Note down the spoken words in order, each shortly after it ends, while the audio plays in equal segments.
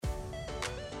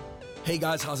Hey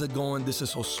guys, how's it going? This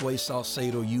is Josue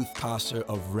Salcedo, youth pastor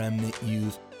of Remnant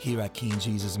Youth here at King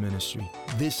Jesus Ministry.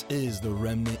 This is the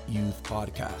Remnant Youth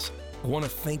Podcast. I want to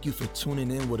thank you for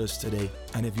tuning in with us today.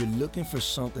 And if you're looking for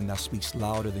something that speaks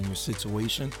louder than your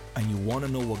situation and you want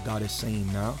to know what God is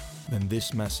saying now, then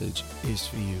this message is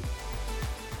for you.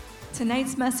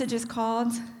 Tonight's message is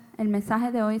called El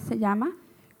mensaje de hoy se llama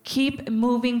Keep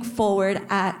Moving Forward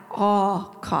at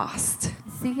All Cost.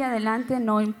 Sigue adelante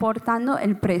no importando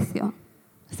el precio.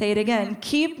 Say it again.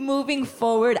 Keep moving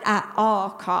forward at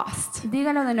all cost.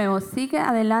 Dígalo de nuevo, sigue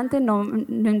adelante no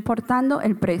importando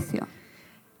el precio.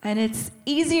 And it's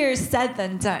easier said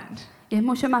than done. Y es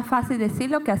mucho más fácil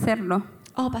decirlo que hacerlo.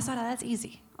 Oh, pastora, that's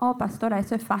easy. Oh, pastora,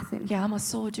 eso es fácil. Yeah, I'm a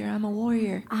soldier. I'm a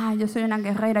warrior. Ah, yo soy una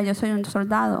guerrera, yo soy un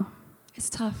soldado. It's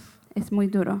tough. Es muy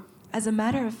duro. As a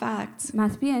matter of fact,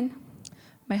 Más bien,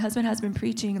 my husband has been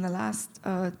preaching in the last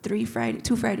 2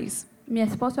 Fridays mi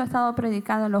esposo ha estado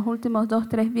predicando los últimos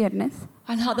 2-3 viernes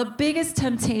on how the biggest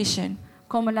temptation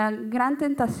como la gran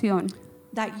tentación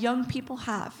that young people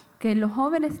have, que los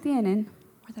jóvenes tienen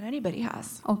or that anybody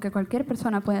has, o que cualquier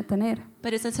persona puede tener.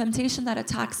 but it's a temptation that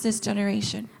attacks this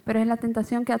generation. Pero es la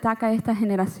tentación que ataca a esta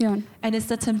generación And it's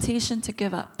the temptation to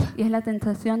give up, y es la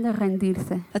tentación de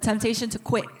rendirse. the temptation to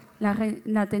quit.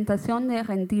 La tentación de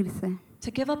rendirse.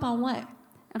 To give up on what?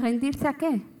 ¿Rendirse a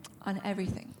qué? On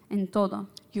everything. En todo.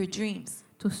 Your dreams,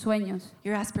 Tus sueños,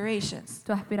 your aspirations,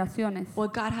 tus aspiraciones,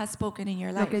 what God has spoken in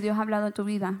your lo que life, Dios ha hablado en tu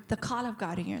vida, the call of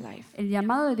God in your life. el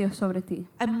llamado de Dios sobre ti.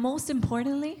 And most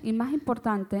importantly, Y más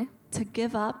importante, to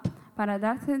give up para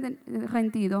darse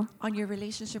rendido on your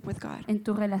relationship with God. en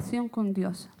tu relación con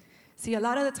Dios. See, a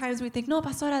lot of the times we think, no,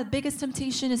 pastora, the biggest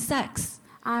temptation is sex,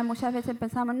 Muchas veces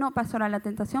pensamos, no, pastora, la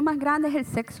tentación más grande es el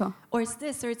sexo, or it's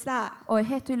this, or it's that. o es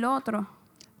esto y lo otro.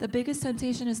 The biggest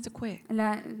temptation is to quit.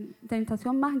 La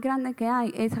tentación más grande que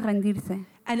hay es rendirse.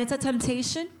 And it's a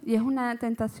temptation Y es una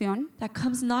tentación that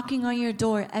comes knocking on your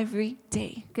door every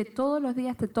day. que todos los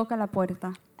días te toca la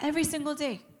puerta. Every single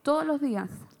day, Todos los días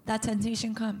that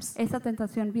temptation comes. esa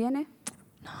tentación viene.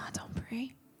 No, don't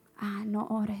pray. No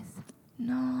ores.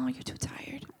 No, you're too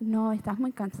tired. No, estás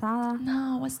muy cansada.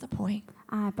 No, what's the point?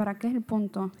 ¿Para qué es el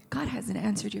punto? God hasn't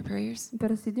answered your prayers.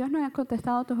 Pero si Dios no ha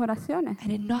contestado tus oraciones And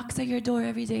it knocks at your door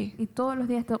every day, y todos los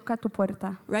días toca tu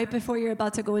puerta, right before you're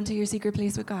about to go into your secret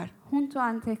place with God, justo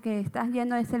antes que estás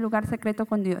yendo a ese lugar secreto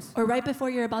con Dios, or right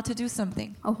before you're about to do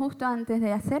something o justo antes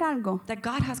de hacer algo that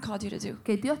God has called you to do,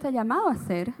 que Dios te ha llamado a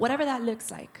hacer, whatever that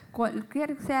looks like.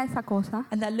 cualquier sea esa cosa,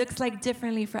 And that looks like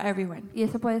differently for everyone. y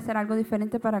eso puede ser algo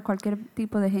diferente para cualquier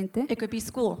tipo de gente, It could be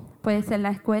school, puede ser la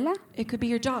escuela, it could be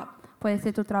your job. puede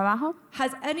ser tu trabajo.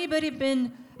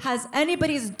 Has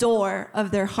anybody's door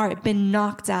of their heart been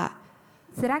knocked at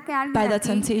 ¿Será que by the alguien aquí,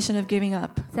 temptation of giving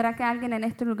up? será que alguien en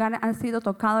este lugar ha sido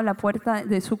tocado la puerta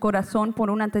de su corazón por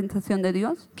una tentación de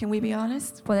Dios? Can we be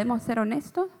honest? ¿Podemos ser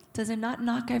honestos? Does it not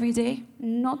knock every day?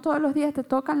 ¿No todos los días te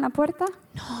tocan la puerta?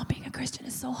 No, being a Christian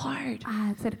is so hard.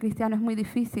 Ser cristiano es muy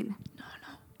difícil. No,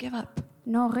 give up.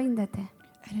 No, ríndete.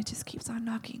 And it just keeps on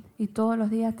knocking. Y todos los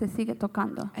días te sigue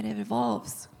tocando. And it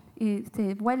evolves. Y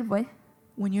se vuelve.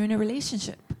 When you're in a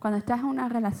relationship, Cuando estás en una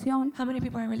relación, how many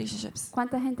people are in relationships?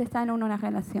 ¿cuánta gente está en una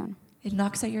relación? It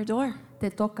knocks at your door. Te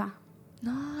toca.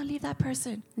 No, leave that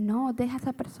person. No, deja a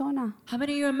esa persona. How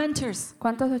many of you are mentors?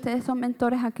 ¿Cuántos de ustedes son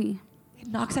mentores aquí? It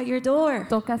knocks at your door.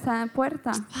 Toca esa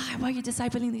puerta. Why are you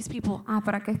discipling these people?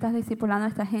 ¿Para qué estás discipulando a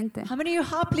esta gente? How many of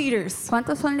you are hop leaders?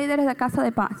 ¿Cuántos son líderes de casa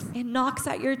de paz? It knocks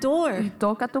at your door. Y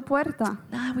toca tu puerta.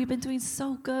 We've been doing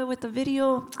so good with the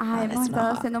video. Hemos Let's estado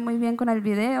not. haciendo muy bien con el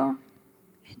video.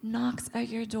 It knocks at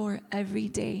your door every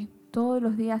day. Todos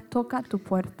los días toca tu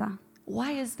puerta.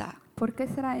 Why is that? ¿Por qué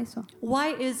será eso?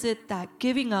 Why is it that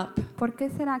giving up ¿Por qué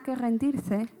será que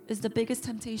rendirse is the biggest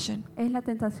temptation es la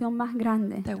tentación más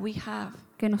grande that we have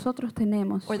que nosotros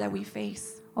tenemos or that we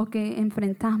face? o que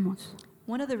enfrentamos?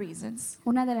 One of the reasons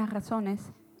Una de las razones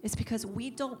is because we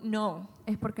don't know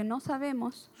es porque no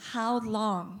sabemos how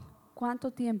long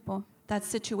cuánto tiempo that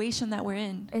situation that we're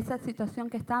in esa situación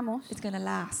que estamos is going to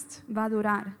last. va a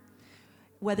durar.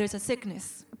 Whether it's a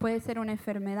sickness, Puede ser una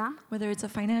enfermedad, whether it's a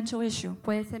financial issue.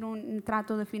 puede ser un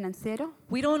trato de financiero.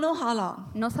 We don't know how long.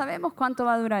 No sabemos cuánto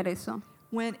va a durar eso.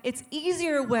 When it's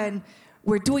easier when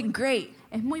we're doing great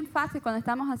Es muy fácil cuando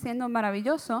estamos haciendo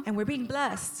maravilloso and we're being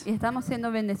blessed. y estamos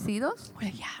siendo bendecidos. We're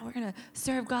like, we're going to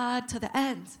serve God to the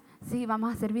end. Sí,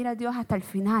 vamos a servir a Dios hasta el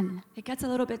final. It gets a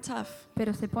little bit tough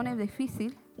Pero se pone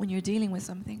difícil when you're dealing with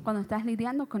something. cuando estás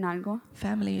lidiando con algo,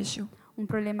 Family issue, un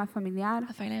problema familiar,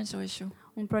 a financial issue,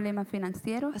 un problema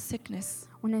financiero, a sickness,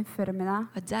 una enfermedad,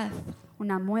 a death,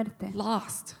 una muerte,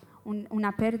 lost,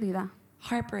 una pérdida,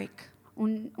 heartbreak,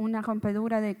 una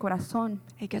rompedura de corazón,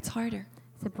 it gets harder.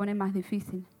 se pone más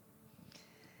difícil.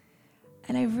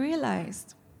 And I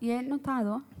realized Y he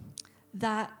notado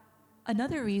that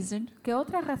another reason que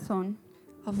otra razón,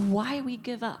 of why we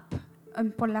give up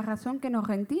por la razón que nos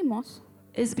rendimos,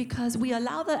 is because we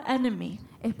allow the enemy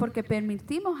es porque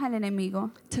permitimos al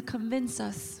enemigo to convince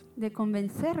us. de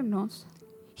convencernos.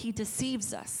 He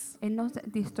deceives us Él nos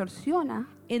distorsiona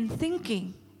in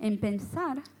thinking en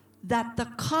pensar that the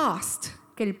cost,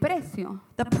 que el precio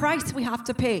we have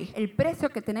to pay, el precio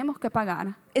que tenemos que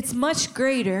pagar it's much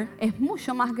greater es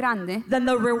mucho más grande than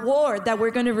the reward that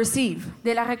we're going to receive.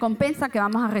 de la recompensa que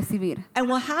vamos a recibir. And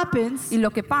what happens Y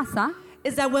lo que pasa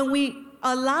is that when we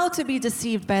allow to be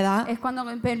deceived by that, es cuando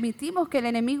permitimos que el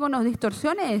enemigo nos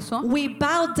distorsione eso, we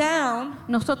bow down,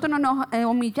 nosotros no nos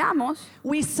humillamos,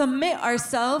 we submit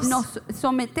ourselves nos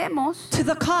sometemos to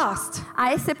the cost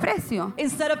a ese precio,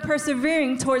 instead of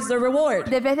persevering towards the reward.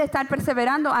 de vez de estar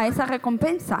perseverando a esa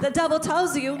recompensa. The devil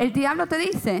tells you, El diablo te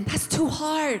dice, that's too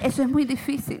hard. eso es muy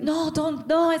difícil. No,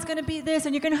 it's going to be this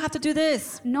and you're going to have to do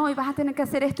this. No, y vas a tener que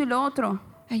hacer esto y lo otro.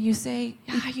 And you say,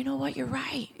 yeah, you know what, you're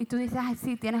right. Y tú dices, ay,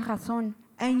 sí, tienes razón.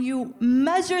 And you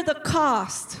measure the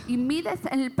cost Y mides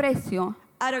el precio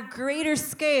at a greater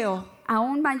scale a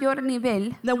un mayor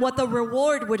nivel than what the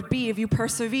reward would be if you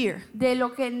persevere. de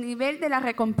lo que el nivel de la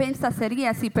recompensa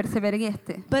sería si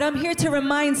perseveraste. But I'm here to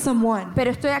remind someone,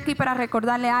 Pero estoy aquí para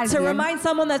recordarle a to alguien, remind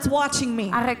someone that's watching me,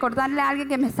 a recordarle a alguien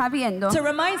que me está viendo, to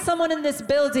remind someone in this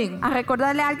building a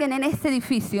recordarle a alguien en este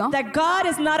edificio that God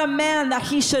is not a man that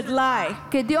he should lie.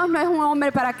 que Dios no es un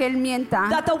hombre para que él mienta,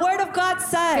 That the word of God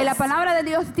que la says, palabra de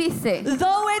Dios dice,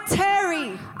 though it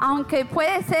tarry, aunque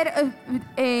puede ser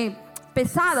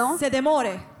pesado, se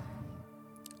demore,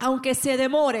 aunque se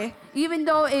demore, even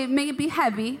though it may be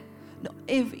heavy,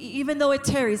 even though it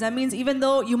tarries, that means even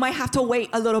though you might have to wait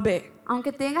a little bit.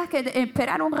 aunque tengas que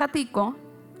esperar un ratico,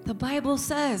 The Bible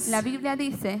says, la Biblia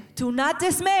dice, do not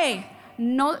dismay,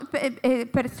 no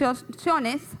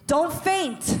persuasiones, don't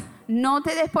faint, no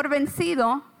te des por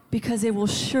vencido, because it will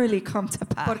surely come to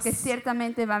porque pass.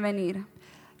 ciertamente va a venir.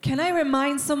 Can I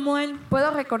remind someone? ¿Puedo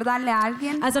recordarle a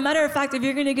alguien? As a matter of fact, if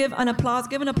you're going to give an applause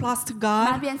to Más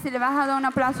God. bien, si le vas a dar un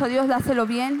aplauso a Dios, dáselo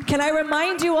bien. Can I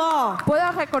remind you all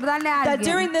 ¿Puedo recordarle a that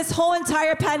during alguien this whole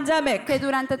entire pandemic, que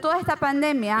durante toda esta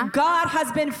pandemia, God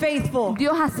has been faithful.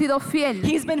 Dios ha sido fiel?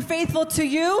 He's been faithful to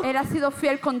you. Él ha sido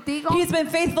fiel contigo, He's been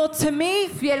faithful to me.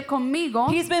 fiel conmigo,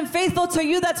 He's been faithful to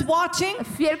you that's watching.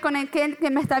 fiel con aquel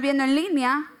que me está viendo en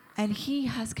línea, And he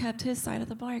has kept his side of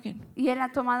the bargain. y Él ha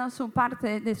tomado su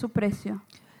parte de su precio.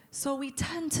 So we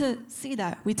tend to see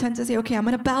that. We tend to say, okay, I'm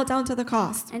going to bow down to the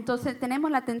cost. Entonces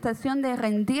tenemos la tentación de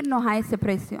rendirnos a ese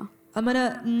precio. I'm going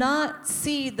to not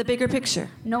see the bigger picture.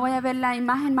 No voy a ver la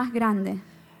imagen más grande.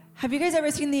 Have you guys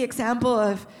ever seen the example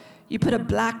of you put a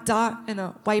black dot in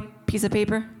a white piece of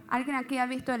paper? ¿Alguien aquí ha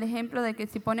visto el ejemplo de que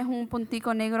si pones un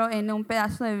puntico negro en un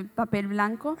pedazo de papel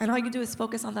blanco And all you do is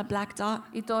focus on that black dot,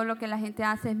 y todo lo que la gente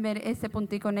hace es ver ese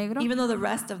puntico negro, even though the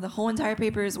rest of the whole entire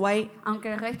paper is white?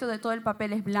 aunque el resto de todo el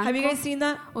papel es blanco? Have you guys seen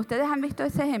that? ¿Ustedes han visto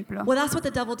ese ejemplo? Well, that's what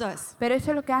the devil does. Pero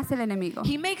eso es lo que hace el enemigo.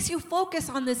 He makes you focus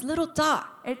on this little dot.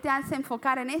 Él te hace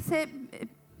enfocar en ese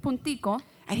puntico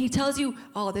And he tells you,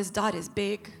 oh, this dot is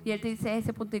big. y él te dice,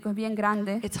 ese puntico es bien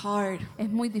grande, It's hard. es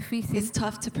muy difícil, It's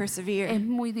tough to persevere. es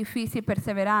muy difícil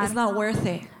perseverar, It's not worth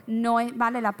it. no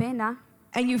vale la pena.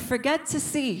 And you forget to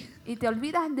see Y te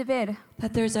olvidas de ver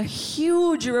that there's a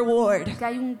huge reward. que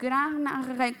hay una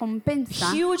gran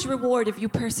recompensa, Huge reward if you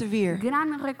persevere.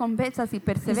 gran recompensa si Is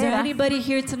there perseveras. anybody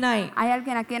here tonight Hay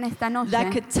alguien aquí en esta noche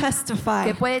that could testify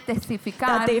que puede that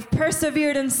testificar they've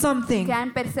persevered in something? que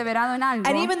han perseverado en algo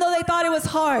And even though they thought it was y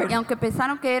hard, aunque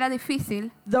pensaron que era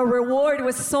difícil, the reward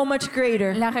was so much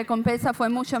greater. la recompensa fue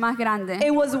mucho más grande.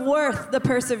 It was worth the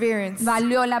perseverance.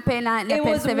 Valió la pena It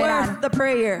was perseverar. worth the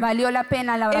prayer. Valió la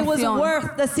pena la It was oración.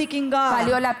 worth the seeking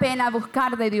Valió God. la pena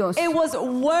buscar de Dios. It was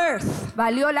worth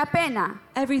Valió la pena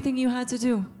everything you had to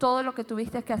do. todo lo que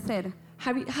tuviste que hacer.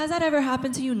 Has that ever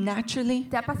happened to you naturally?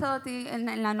 ¿Te ha pasado a ti en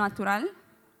la natural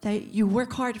That you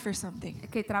work hard for something,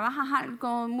 que trabajas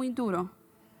algo muy duro,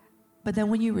 but then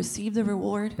when you receive the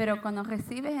reward, pero cuando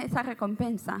recibes esa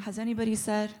recompensa, has anybody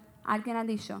said, alguien ha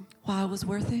dicho, wow, it was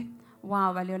worth it?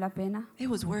 wow, valió la pena, It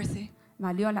was worth it.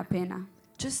 valió la pena?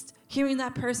 Just hearing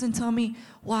that person tell me,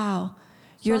 wow,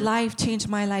 your life changed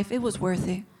my life, it was worth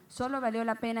it. Solo valió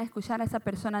la pena escuchar a esa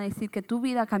persona decir que tu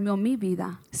vida cambió mi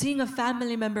vida. Seeing a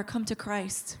family member come to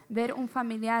Christ, Ver un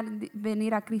familiar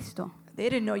venir a Cristo. They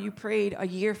didn't know you prayed a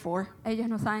year for, Ellos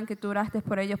no saben que tú oraste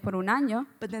por ellos por un año,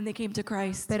 but then they came to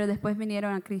Christ. pero después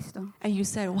vinieron a Cristo. And you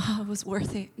said, wow, it was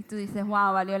worth it. Y tú dices,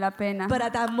 wow, valió la pena. But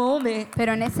at that moment,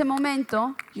 Pero en ese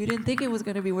momento, you didn't think it was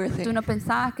going to be worth tú it. no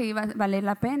pensabas que iba a valer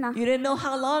la pena. You didn't know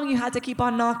how long you had to keep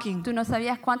on knocking, Tú no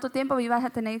sabías cuánto tiempo ibas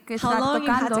a tener que how estar long you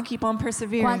had tocando, to keep on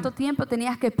persevering. cuánto tiempo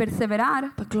tenías que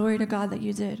perseverar, But glory to God that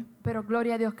you did. pero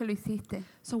gloria a Dios que lo hiciste.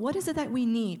 So what is it that we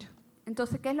need?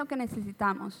 Entonces, ¿qué es lo que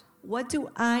necesitamos? What do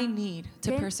I need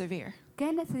to ¿Qué? persevere?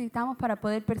 ¿Qué necesitamos para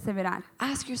poder perseverar?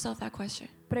 Ask yourself that question.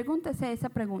 Pregúntese esa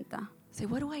pregunta. Say,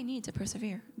 what do I need to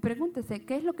persevere? Pregúntese,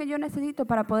 ¿qué es lo que yo necesito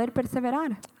para poder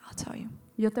perseverar? I'll tell you.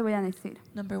 Yo te voy a decir.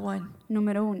 Number one,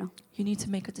 Número 1, you need to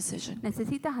make a decision.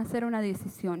 necesitas hacer una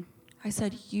decisión. I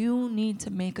said, you need to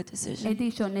make a He decision.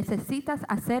 dicho, necesitas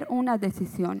hacer una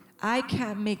decisión. I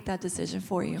can't make that decision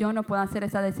for you. Yo no puedo hacer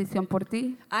esa decisión por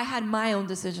ti. I had my own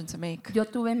decision to make. Yo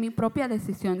tuve mi propia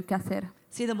decisión que hacer.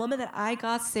 See, the moment that I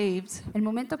got saved, El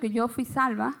momento que yo fui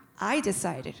salva, I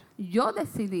decided. yo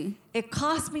decidí. It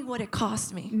cost me what it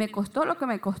cost me. Me costó lo que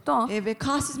me costó. If it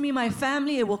costs me my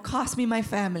family, it will cost me my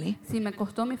family. Si me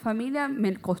costó mi familia,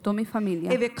 me costó mi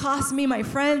familia. If it costs me my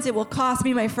friends, it will cost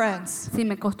me my friends. Si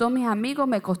me costó mis amigos,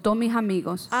 me costó mis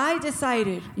amigos. I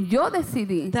decided Yo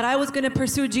decidí that I was going to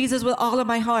pursue Jesus with all of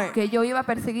my heart. que yo iba a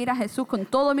perseguir a Jesús con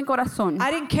todo mi corazón.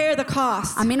 I didn't care the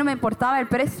cost. A mí no me importaba el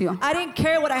precio. I didn't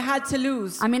care what I had to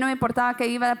lose. A mí no me importaba que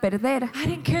iba a perder. I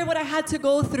didn't care what I had to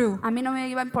go through. A mí no me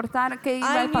iba a importar qué iba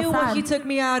I a knew what pasar. He took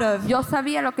me out of. Yo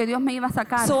sabía lo que Dios me iba a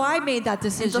sacar. So I made that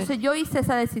decision. Entonces yo hice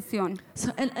esa decisión.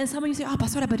 So, and some of you say, oh,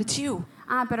 Pastora, but it's you.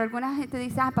 Ah, pero alguna gente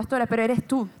dice, ah, pastora, pero eres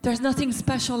tú. There's nothing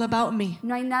special about me.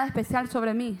 No hay nada especial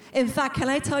sobre mí. In fact, can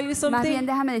I tell you Más bien, something?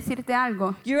 déjame decirte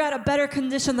algo. You're at a better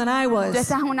condition than I Tú was.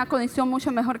 estás en una condición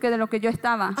mucho mejor que de lo que yo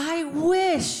estaba. I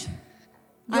wish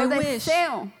Yo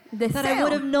deseo that I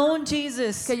would have deseo known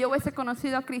Jesus que yo hubiese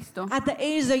conocido a Cristo at the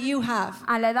age that you have.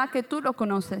 a la edad que tú lo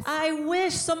conoces. I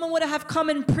wish someone would have come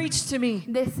and preached to me.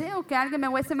 Deseo que alguien me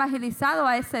hubiese evangelizado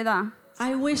a esa edad.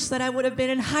 I wish that I would have been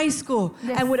in high school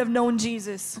and would have known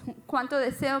Jesus. Cuánto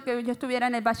deseo que yo estuviera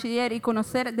en el bachiller y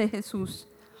conocer de Jesús.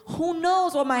 Who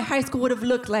knows what my high school would have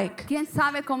looked like? ¿Quién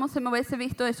sabe cómo se me hubiese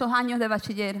visto esos años de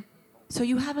bachiller? So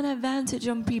you have an advantage,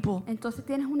 young people, Entonces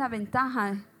tienes una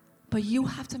ventaja, but you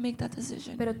have to make that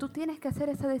decision. pero tú tienes que hacer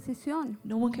esa decisión.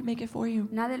 No one can make it for you.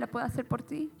 Nadie la puede hacer por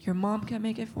ti. Your mom can't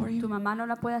make it for Tu you. mamá no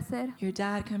la puede hacer. Your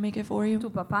dad can't make it for you. Tu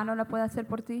papá no la puede hacer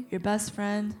por ti. Your best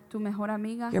friend, Tu mejor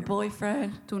amiga, your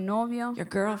boyfriend, tu novio, your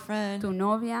girlfriend, tu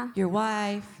novia, your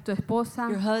wife, tu esposa,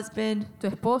 your husband. tu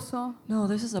esposo. No,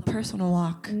 this is a personal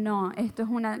walk. No, esto es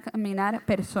una caminar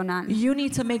personal. You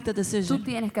need to make the Tú decision.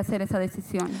 tienes que hacer esa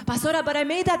decisión. Pastora, but I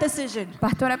made that decision.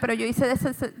 Pastora, pero yo hice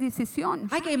esa decisión.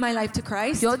 I gave my life to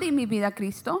Christ. Yo di mi vida a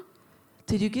Cristo.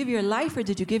 Did you give your life or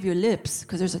did you give your lips?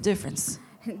 Because there's a difference.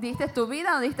 ¿Diste tu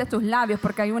vida o diste tus labios?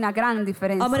 Porque hay una gran I'm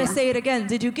diferencia. going to say it again.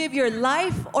 Did you give your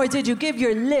life or did you give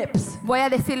your lips? Voy a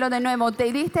decirlo de nuevo.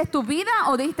 ¿Te diste tu vida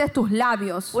o diste tus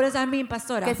labios? What does that mean,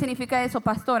 Pastora? ¿Qué significa eso,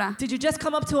 pastora? Did you just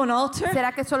come up to an altar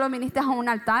 ¿Será que solo viniste a un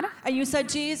altar and you said,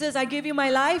 Jesus, I give you my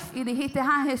life? y dijiste,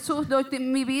 ah, Jesús, doy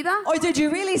mi vida? Or did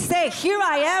you really say, here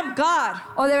I am, God.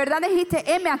 ¿O de verdad dijiste,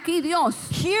 heme aquí, Dios?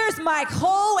 Here's my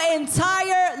whole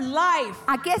entire life.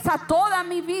 Aquí está toda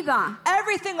mi vida.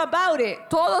 Everything about it.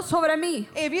 Todo sobre mí.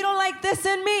 If you don't like this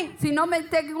in me, Si no me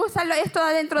te gusta esto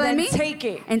adentro de then mí, take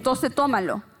it. entonces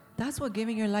tómalo. That's what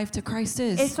giving your life to Christ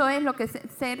is. Eso es lo que es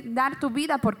ser, dar tu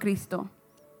vida por Cristo.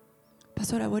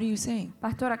 Pastora, what are you saying?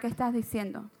 Pastora, ¿qué estás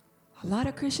diciendo? A lot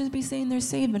of Christians be saying they're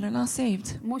saved, but they're not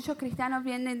saved. Muchos cristianos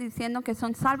vienen diciendo que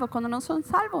son salvos cuando no son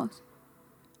salvos.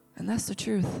 And that's the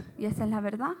truth. Y esa es la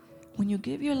verdad. When you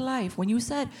give your life, when you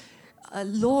said,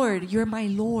 Lord, you're my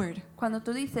Lord. Cuando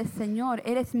tú dices, Señor,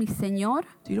 eres mi Señor,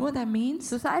 Do you know what that means?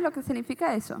 ¿tú sabes lo que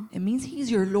significa eso? It means He's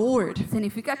your Lord.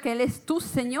 Significa que Él es tu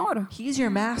Señor. He's your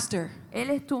master. Él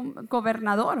es tu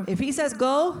gobernador. If He says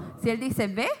go, Si Él dice,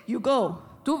 ve, you go.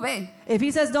 tú ve. If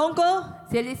He says don't go,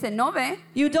 Si Él dice, no ve,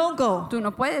 you don't go. tú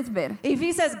no puedes ver. If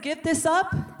He says give this up,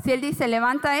 Si Él dice,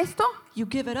 levanta esto, you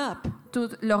give it up tú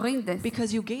lo rindes.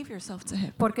 because you gave yourself to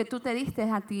Him. Porque tú te diste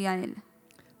a ti a Él.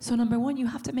 So number one, you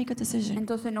have to make a decision.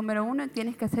 Entonces, número uno,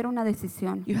 tienes que hacer una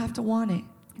decisión. You have to want it.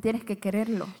 Tienes que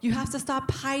quererlo. You have to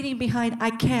stop hiding behind I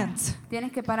can't.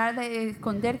 Tienes que parar de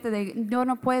esconderte de yo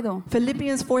no puedo.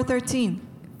 Philippians 4:13.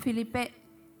 Filipe,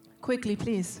 Quickly,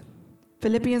 please.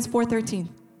 Philippians 4:13.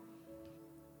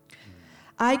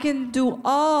 I can do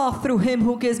all through Him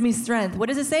who gives me strength. What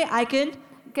does it say? I can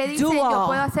 ¿qué dice? do Yo all.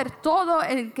 puedo hacer todo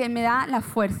el que me da la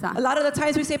fuerza. A lot of the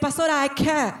times we say, Pastora, I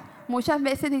can't. Muchas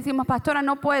veces decimos, pastora,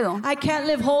 no puedo. I can't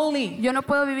live holy. Yo no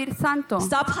puedo vivir santo.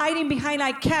 Stop hiding behind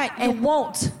I can't. You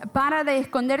won't. Para de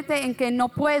esconderte en que no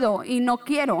puedo y no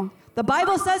quiero. The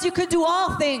Bible says you can do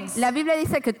all things. La Biblia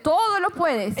dice que todo lo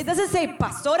puedes. It doesn't say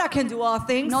pastora can do all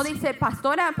things. No dice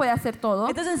pastora puede hacer todo.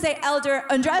 It doesn't say elder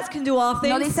Andres can do all No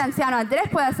things. dice anciano Andrés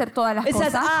puede hacer todas las It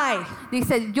says cosas. I.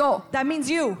 Dice yo. That means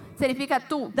you. Significa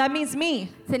tú. That means me.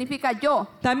 Significa yo.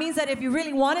 That means that if you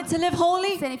really wanted to live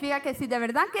holy, Significa que si de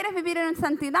verdad quieres vivir en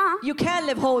santidad, you can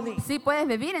live holy. sí puedes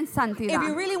vivir en santidad. If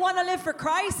you really want to live for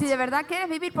Christ, Si de verdad quieres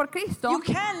vivir por Cristo, you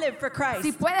can live for Christ.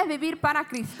 sí puedes vivir para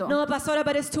Cristo. No, pastora,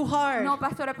 but it's too hard. No,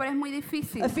 pastora, pero es muy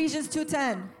difícil. Ephesians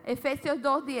 2:10. Efesios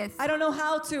 2:10. I don't know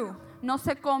how to. No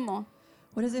sé cómo.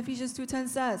 What does Ephesians 2:10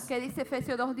 says? ¿Qué dice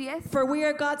Efesios 2:10? For we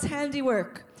are God's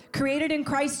handiwork, created in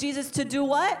Christ Jesus to do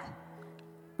what?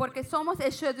 Porque somos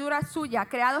hechura suya,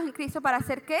 creados en Cristo para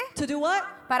hacer qué? To do what?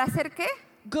 ¿Para hacer qué?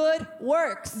 Good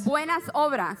works. Buenas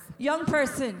obras. Young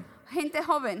person, Gente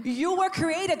joven, you were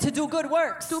created to do good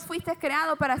works. tú fuiste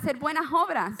creado para hacer buenas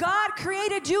obras. God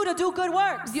created you to do good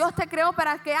works. Dios te creó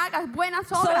para que hagas buenas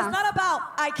So it's obras. not about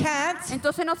I can't.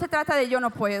 Entonces no se trata de yo no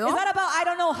puedo. It's not about I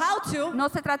don't know how to. No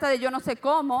se trata de yo no sé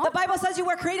cómo. The Bible says you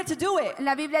were created to do it.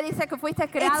 La Biblia dice que fuiste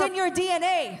It's creado, in your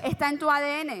DNA está en tu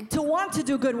ADN to want to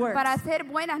do good works. para hacer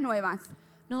buenas nuevas.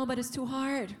 No, but it's too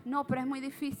hard. No, pero es muy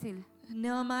difícil.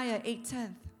 Nehemiah 8:10.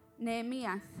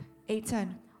 Nehemías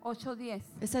 8:10. 8:10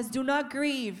 It says, "Do not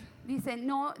grieve, dice,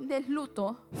 no des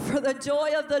luto, for the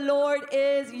joy of the Lord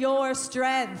is your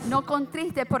strength." no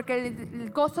contriste, porque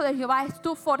el gozo de Jehová es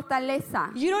tu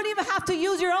fortaleza. You don't even have to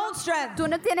use your own strength. Tú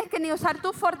no tienes que ni usar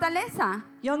tu fortaleza.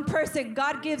 Young person,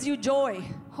 God gives you joy,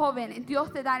 Joven,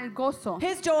 Dios te da el gozo,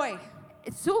 His joy,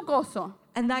 su gozo,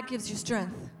 and that gives you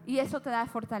strength y eso te da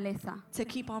fortaleza to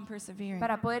keep on persevering.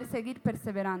 para poder seguir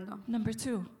perseverando. Number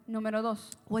 2, Número 2,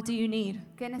 what do you need?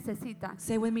 ¿qué necesitas?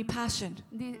 Say with me, passion.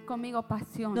 Di conmigo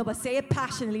pasión. No, but say it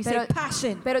passionately. Say Pero-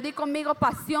 passion. Pero di conmigo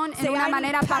pasión Say, en una "I need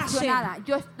manera passion." apasionada.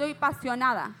 Yo estoy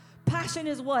apasionada. Passion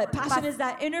is what? Passion Pas- is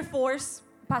that inner force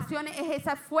Pasión es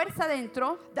esa fuerza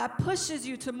dentro that pushes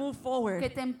you to move forward que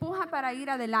te empuja para ir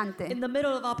adelante in the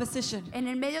middle of opposition. en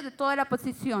el medio de toda la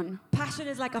oposición. Passion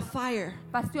is like a fire.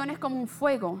 Pasión es como un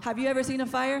fuego. Have you ever seen a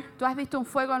fire? ¿Tú has visto un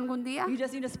fuego algún día? You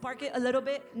just need to spark it a little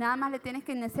bit, Nada más le tienes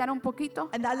que iniciar un poquito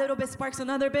and that little bit sparks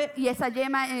another bit, y esa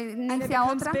llama and it inicia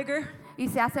becomes otra bigger, y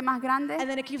se hace más grande and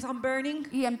then it keeps on burning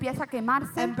y empieza a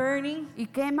quemarse and burning, y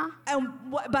quema and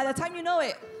by the time you know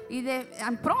it, y de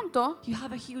pronto you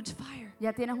have a huge fire.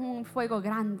 ya tienes un fuego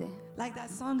grande. Like that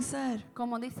song said,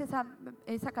 Como dice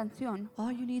esa canción,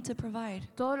 all you need to provide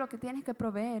todo lo que tienes que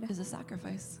proveer is a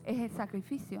sacrifice. es el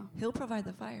sacrificio. He'll provide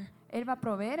the fire. Él va a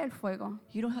proveer el fuego.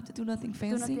 You don't have to do nothing Tú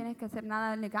no fancy. tienes que hacer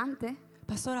nada elegante.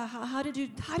 Pastora, how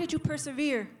did you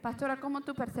persevere? Pastora, ¿cómo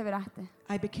tú perseveraste?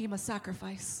 I became a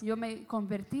sacrifice, Yo me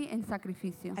convertí en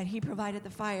sacrificio and He provided the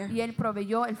fire. y Él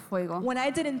proveyó el fuego. When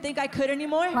I didn't think I could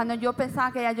anymore, Cuando yo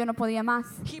pensaba que ya yo no podía más,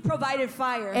 He provided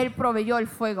fire. Él proveyó el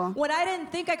fuego. When I didn't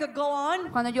think I could go on,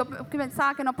 Cuando yo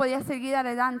pensaba que no podía seguir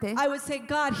adelante, I would say,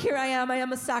 God, here I am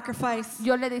a sacrifice.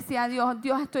 yo le decía a Dios,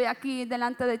 Dios, estoy aquí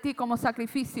delante de ti como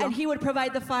sacrificio. And He would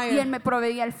provide the Y Él fire. me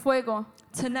proveía el fuego.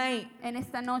 Tonight, En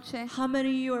esta noche, how many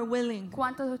of you are willing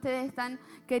 ¿cuántos de ustedes están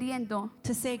queriendo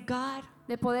to say, God,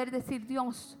 de poder decir,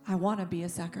 Dios, I want to be a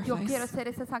yo quiero sacrifice? ser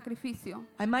ese sacrificio?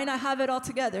 I might not have it all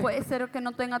together, Puede ser que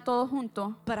no tenga todo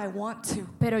junto, but I want to.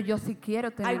 pero yo sí quiero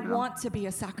I tenerlo. want to be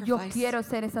a Yo sacrifice. quiero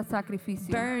ser ese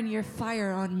sacrificio. Burn your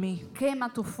fire on me.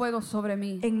 Quema tu fuego sobre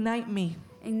mí. Ignite me.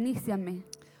 Iníciame.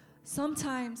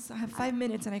 Sometimes, I have 5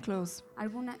 minutes and I close.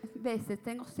 Algunas veces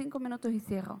tengo 5 minutos y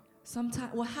cierro.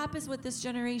 Sometimes, what happens with this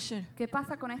generation ¿Qué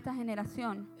pasa con esta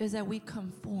generación? is that we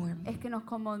conform. Es que nos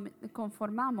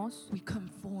conformamos. We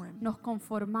conform Nos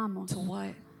conformamos. to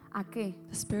what? ¿A qué?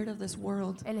 The spirit of this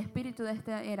world, El espíritu de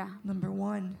esta era, number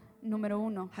 1, número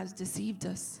 1, has deceived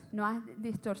us nos ha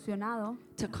distorsionado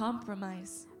to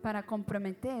compromise, para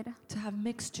comprometer, to have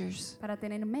mixtures, para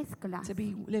tener mezclas, to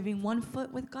be living 1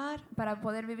 foot with God para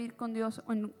poder vivir con Dios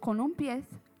con un pie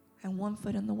and 1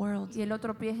 foot in the world. y el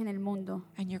otro pie en el mundo.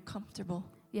 And you're comfortable,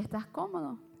 Y estás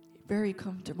cómodo, very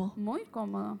comfortable. muy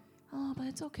cómodo. Oh, but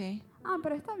it's okay. Ah,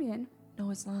 pero está bien. No,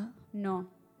 it's not. No.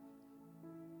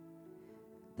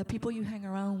 The people you hang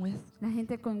around with, La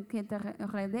gente con quien te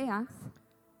rodeas,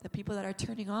 The people that are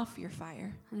turning off your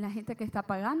fire. La gente que está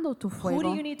apagando tu Who fuego.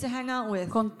 do you need to hang out with?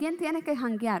 ¿Con quién tienes que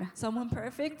janguear? Someone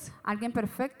perfect? ¿Alguien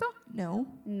perfecto? No.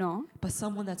 No, But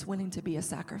someone that's willing to be a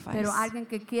sacrifice. pero alguien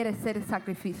que quiere ser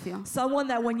sacrificio. Someone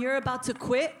that when you're about to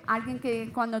quit Alguien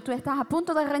que cuando tú estás a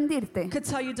punto de rendirte, could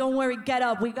tell you, don't worry, get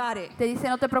up, we got it. te dice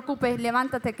no te preocupes,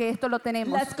 levántate que esto lo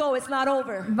tenemos. Let's go, it's not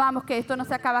over. Vamos que esto no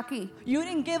se acaba aquí. You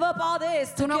didn't give up all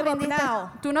this to give up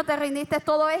now. Tú no te rindiste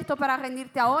todo esto para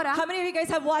rendirte ahora. How many of you guys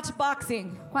have watched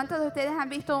boxing? ¿Cuántos de ustedes han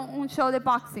visto un show de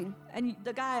boxing? And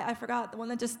the guy, I forgot, the one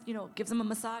that just, gives him a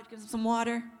massage, gives him some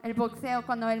water. El boxeo,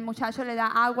 cuando el muchacho le da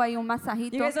agua y un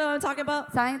masajito. You guys know what I'm talking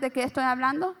about? ¿Saben de qué estoy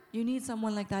hablando? You need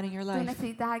someone like that in your Tú life.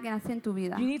 necesitas a alguien así en tu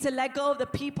vida. You need to let go of the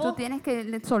Tú people tienes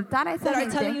que soltar a esa that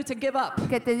are telling you gente to give up.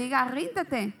 que te diga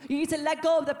ríndete. You need to let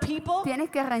go of the people Tienes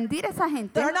que rendir a esa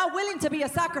gente that are not willing to be a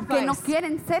que no sacrifice.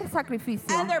 quieren ser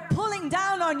sacrificio. And they're pulling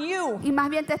down on you. Y más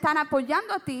bien te están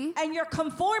apoyando a ti And you're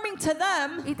conforming to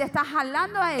them y te estás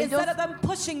jalando a ellos instead of them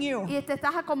pushing you. y te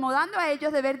estás acomodando a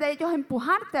ellos de ver de ellos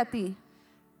empujarte a ti.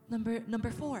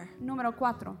 Number 4. Número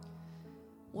 4.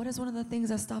 What is one of the things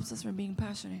that stops us from being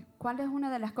passionate? ¿Cuál es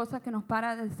una de las cosas que nos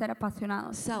para de ser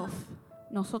apasionados? Self.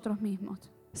 Nosotros mismos.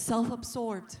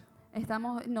 Self-absorbed.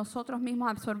 Estamos nosotros mismos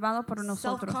absorbados por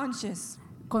nosotros, Self-conscious.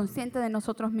 conscientes de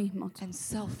nosotros mismos. And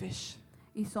selfish.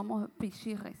 Y somos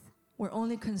pichirres. We're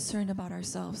only concerned about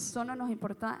ourselves. Solo nos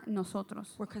importa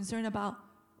nosotros. We're concerned about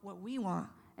what we want.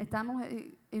 Estamos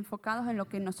enfocados en lo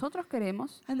que nosotros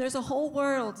queremos And there's a whole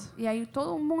world y hay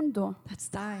todo un mundo that's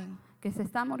dying. que se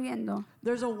está muriendo.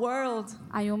 There's a world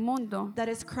Hay un mundo that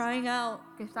is crying out,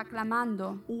 que está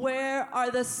clamando. where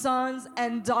are the sons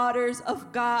and daughters of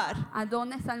God? ¿A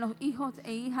dónde están los hijos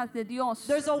e hijas de Dios?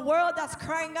 There's a world that's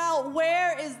crying out,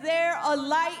 where is there a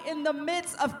light in the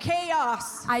midst of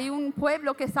chaos? Hay un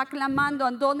pueblo que está clamando.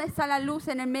 ¿A dónde está la luz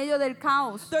en el medio del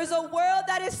caos? There's a world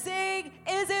that is saying,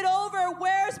 is it over?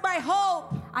 Where's my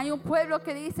hope? Hay un pueblo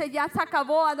que dice, ya se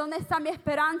acabó. ¿A dónde está mi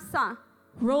esperanza?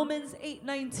 Romans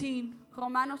 8:19.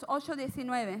 Romanos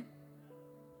 8:19.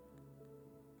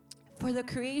 For the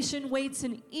creation waits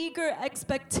in eager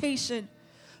expectation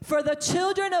for the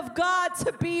children of God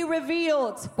to be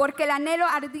revealed. Porque el anhelo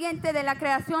ardiente de la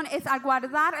creación es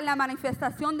aguardar la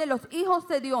manifestación de los hijos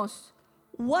de Dios.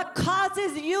 What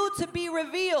causes you to be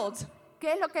revealed?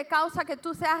 ¿Qué es lo que causa que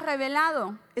tú seas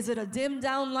revelado? Is it a dimmed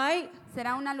down light?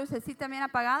 ¿Será una lucecita bien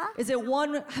apagada? Is it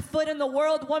one foot in the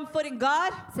world, one foot in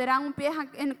God? ¿Será un pie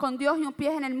con Dios y un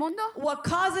pie en el mundo? What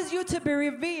causes you to be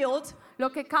revealed Lo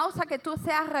que causa que tú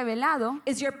seas revelado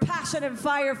is your passion and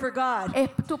fire for God. es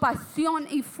tu pasión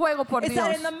y fuego por It's Dios.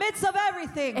 that in the midst of Es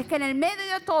everything, que en el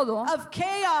medio de todo, of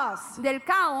chaos, del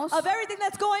caos, of everything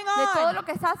that's going de todo lo on,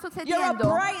 que está you're a sucediendo,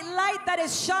 bright light that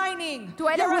is shining. Tú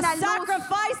eres You're a una luz.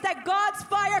 sacrifice that God's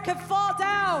fire can fall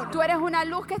down. tú eres una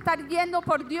luz que está ardiendo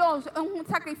por Dios, es un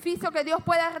sacrificio que Dios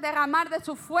puede derramar de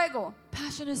su fuego.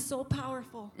 Passion is so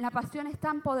powerful. La pasión es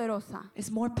tan poderosa,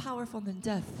 It's more powerful than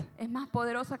death. es más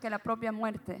poderosa que la propia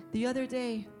muerte. The other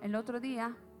day, El otro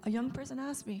día, a young person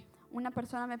asked me, una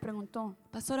persona me preguntó,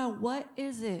 Pastora, what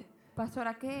is it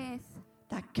Pastora, ¿qué es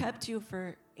that kept you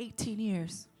for 18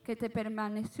 years que te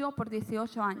permaneció por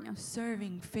 18 años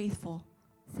serving faithful?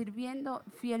 sirviendo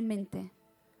fielmente?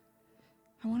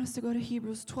 I want us to go to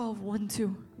Hebrews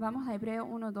 12:1-2. Vamos a Hebreo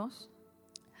 1:2.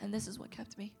 And this is what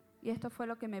kept me. Y esto fue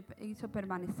lo que me hizo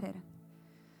permanecer.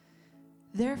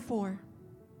 Therefore,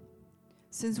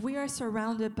 since we are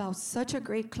surrounded by such a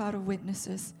great cloud of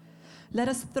witnesses, let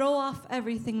us throw off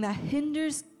everything that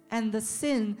hinders and the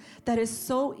sin that is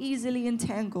so easily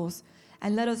entangles,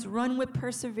 and let us run with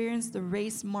perseverance the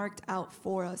race marked out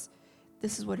for us.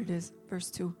 This is what it is, verse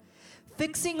 2.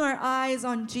 Fixing our eyes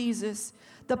on Jesus,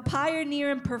 the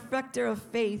pioneer and perfecter of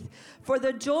faith. For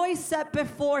the joy set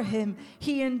before him,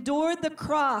 he endured the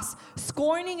cross,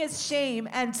 scorning its shame,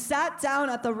 and sat down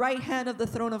at the right hand of the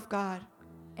throne of God.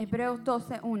 Hebreos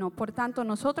 12:1. Por tanto,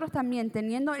 nosotros también,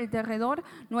 teniendo el derredor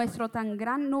nuestro tan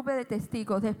gran nube de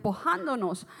testigos,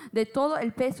 despojándonos de todo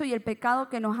el peso y el pecado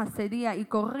que nos asedia y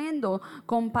corriendo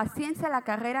con paciencia la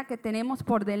carrera que tenemos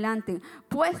por delante,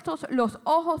 puestos los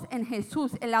ojos en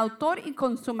Jesús, el autor y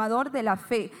consumador de la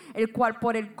fe, el cual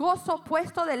por el gozo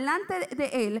puesto delante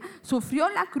de él sufrió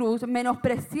la cruz,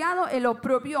 menospreciado el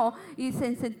oprobio y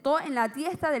se sentó en la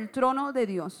diestra del trono de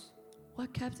Dios. What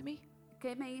kept me?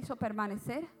 ¿Qué me hizo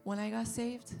permanecer? When I got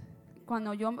saved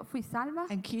Cuando yo fui salva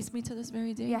and keeps me to this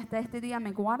very y day, hasta este día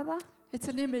me guarda, it's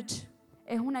an image,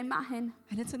 es una imagen,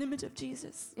 and it's an image of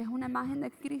Jesus. es una imagen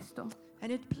de Cristo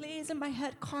And it plays in my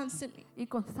head constantly. y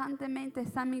constantemente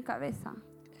está en mi cabeza.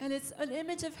 And it's an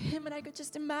image of him, and I could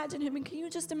just imagine him. And can you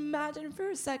just imagine for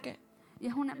a second? Y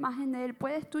es una imagen de él.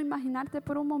 ¿Puedes tú imaginarte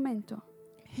por un momento?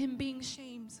 Him being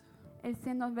shamed, Él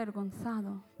siendo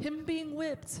avergonzado, him being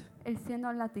whipped, él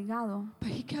siendo latigado, but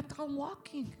he kept on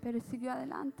walking. pero él siguió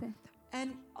adelante.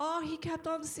 And all he kept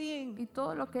on seeing, Y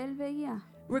todo lo que él veía,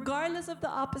 regardless of the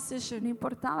no opposition,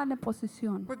 importaba la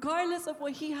posición, regardless of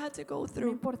what he had to go no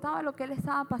through, importaba lo que él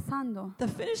estaba pasando, the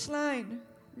finish line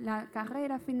la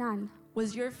carrera final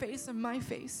was your face and my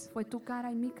face. fue tu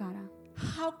cara y mi cara.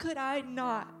 How could I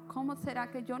not ¿Cómo será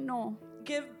que yo no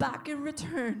give back in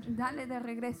return darle de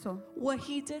regreso what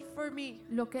he did for me,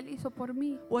 lo que él hizo por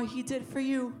mí, what he did for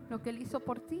you, lo que él hizo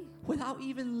por ti, without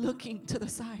even looking to the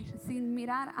side? sin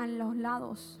mirar a los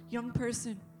lados? Young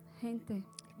person, Gente,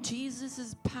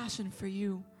 Jesus' passion for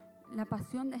you la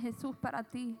pasión de Jesús para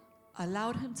ti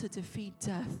allowed him to defeat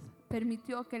death.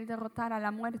 permitió que él derrotara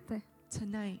la muerte.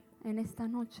 Tonight, En esta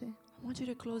noche, I want you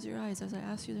to close your eyes as I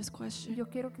ask you this question. yo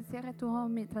quiero que cierres tus ojos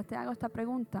mientras te hago esta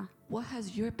pregunta. What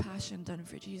has your passion done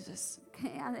for Jesus?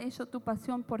 ¿Qué ha hecho tu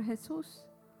pasión por Jesús?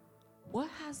 What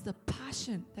has the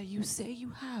passion that you say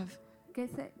you have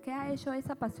 ¿Qué ha hecho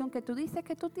esa pasión que tú dices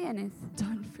que tú tienes?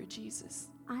 done for Jesus?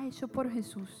 Ha hecho por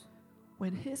Jesús.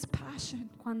 When his passion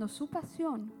Cuando su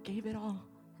pasión gave it all,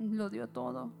 lo dio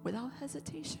todo, without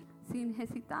hesitation, sin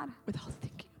hesitar, without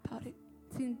thinking about it.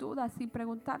 sin duda, sin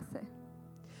preguntarse.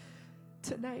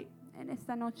 Tonight, En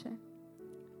esta noche,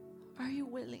 are you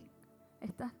willing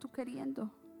 ¿estás tú queriendo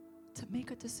to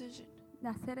make a decision? de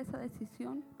hacer esa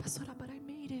decisión? Pastora, but I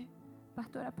made it.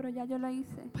 Pastora, pero ya yo la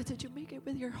hice. But did you make it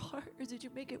with your heart or did you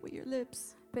make it with your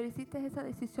lips? Pero hiciste esa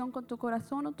decisión con tu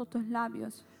corazón o con tus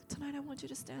labios. Tonight, I want you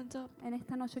to stand up. En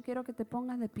esta noche quiero que te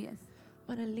pongas de pies.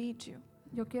 I'm going to lead you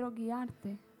Yo quiero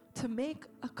guiarte to make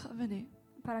a covenant.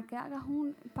 para que hagas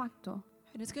un pacto.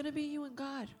 And it's going to be you and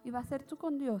God. Y va a ser tú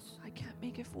con Dios. I can't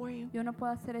make it for you. Yo no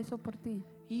puedo hacer eso por ti.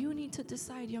 You need to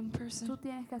decide, young person. Tú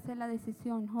tienes que hacer la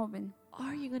decisión, joven.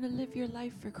 Are you going to live your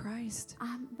life for Christ?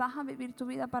 ¿Vas a vivir tu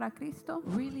vida para Cristo?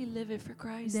 Really live it for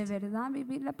Christ? ¿De verdad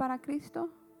vivirla para Cristo?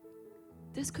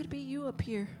 This could be you up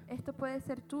here, Esto puede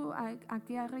ser tú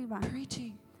aquí arriba,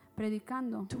 preaching,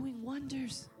 predicando, doing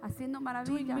wonders, haciendo doing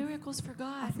maravillas, miracles for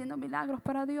God. haciendo milagros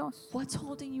para Dios. What's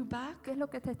holding you back? ¿Qué es lo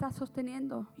que te está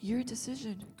sosteniendo? Your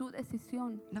decision, Tu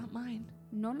decisión, not mine.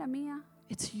 no la mía.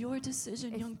 It's your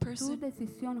decision, Es young tu person.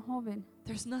 decisión, joven.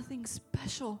 There's nothing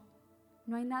special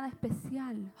No hay nada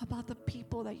especial about the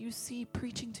people that you see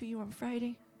preaching to you on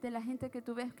Friday. de la gente que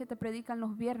tú ves que te predican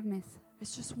los viernes.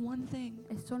 It's just one thing.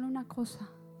 Es solo una cosa.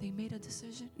 They made a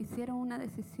decision Hicieron una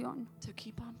decisión to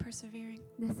keep on persevering,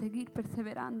 de seguir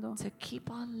perseverando, to keep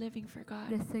on living for God,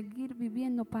 de seguir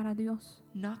viviendo para Dios,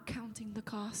 not counting the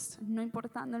cost. no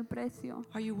importando el precio.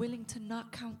 Are you willing to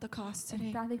not count the cost today?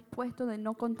 ¿Estás dispuesto de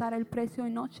no contar el precio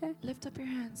hoy noche? Lift up your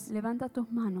hands. Levanta tus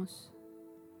manos.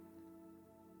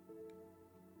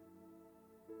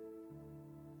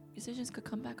 Musicians could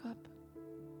come back up.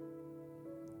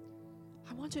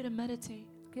 I want you to meditate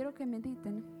Quiero que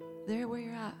mediten there where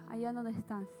you're at. allá donde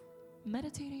estás.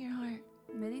 Meditate in your heart.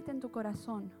 Medita en tu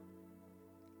corazón.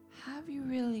 Have you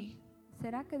really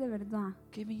 ¿Será que de verdad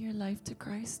given your life to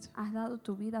Christ? has dado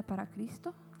tu vida para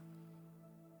Cristo?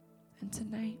 And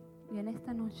tonight, Y en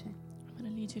esta noche I'm going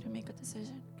to need you to make a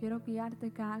decision. quiero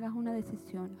guiarte que hagas una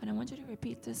decisión. And I want you to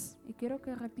repeat this. Y quiero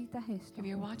que repitas esto. If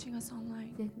you're watching us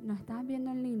online, Si nos estás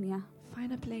viendo en línea,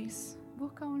 find a place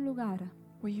busca un lugar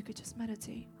where you could just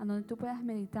meditate a donde tú puedas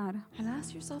meditar and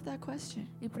ask yourself that question.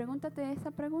 y pregúntate esa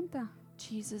pregunta.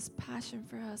 Jesus' passion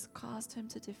for us caused him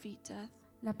to defeat death.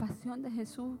 La pasión de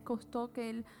Jesús costó que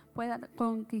Él pueda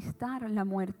conquistar la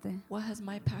muerte. What has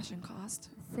my passion cost?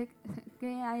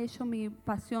 ¿Qué ha hecho mi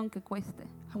pasión que cueste?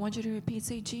 I want you to repeat.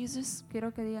 Say, Jesus,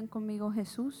 Quiero que digan conmigo,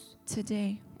 Jesús,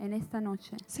 today. en esta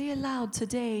noche. Say it loud.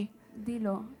 Today,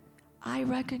 Dilo, I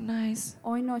recognize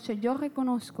hoy noche yo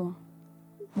reconozco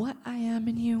what I am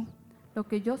in you. lo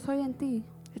que yo soy en ti.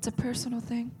 It's a personal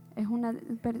thing. Es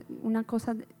una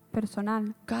cosa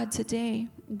personal. God, today,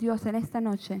 Dios, en esta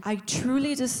noche, I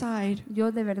truly decide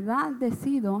yo de verdad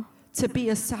decido to be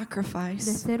a de sacrifice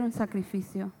ser un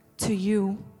sacrificio to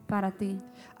you. para ti.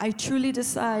 I truly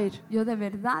decide Yo de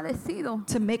verdad decido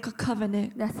to make a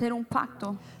covenant de hacer un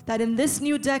pacto that in this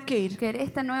new decade que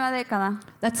esta nueva década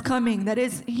that's coming, that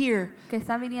is here, que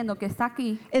está viniendo, que está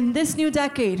aquí, in this new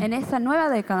decade, en esta nueva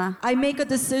década, I make a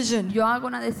decision yo hago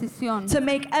una decisión to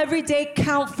make every day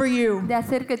count for you. de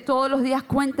hacer que todos los días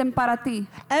cuenten para ti.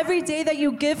 Every day that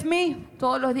you give me,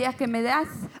 Todos los días que me das,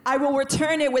 I will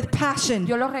return it with passion.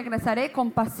 yo lo regresaré con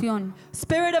pasión.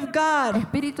 Spirit of God,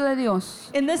 Espíritu de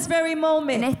Dios, in this very en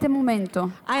moment, este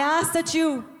momento, I ask that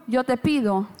you yo te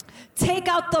pido take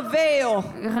out the veil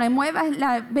remuevas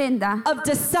la venda of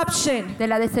deception de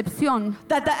la decepción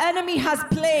that the enemy has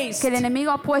placed que el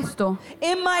enemigo ha puesto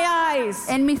in my eyes,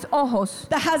 en mis ojos,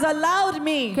 that has allowed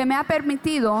me que me ha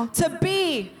permitido to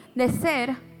be de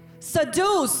ser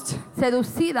seduced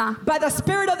seducida by the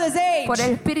spirit of this age. por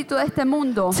el espíritu de este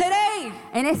mundo. Today,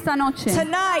 En esta noche,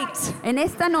 tonight,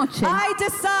 I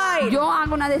decide yo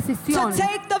hago una decisión to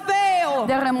take the veil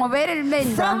de remover el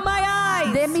venda from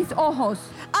my de eyes. mis ojos.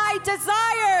 I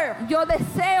desire Yo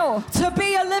deseo to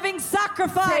be a living ser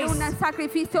sacrifice un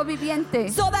sacrificio viviente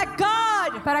so that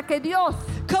God para que Dios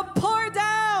could pour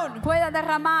down pueda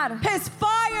derramar His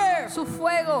fire, su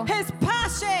fuego, His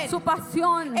passion su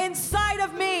pasión inside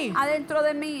of me. adentro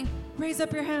de mí. Raise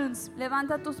up your hands.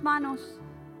 Levanta tus manos.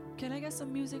 Can I get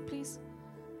some music, please?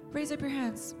 Raise up your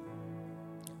hands.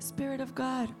 Spirit of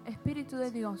God. Espíritu de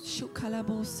Dios.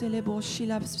 Shukalabo silebo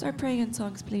shilab. Start praying in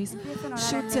tongues, please. Empiecen a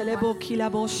orar en Shutelebo lenguas.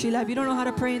 kilabo shilab. If you don't know how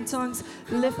to pray in tongues,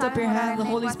 lift up your hand. The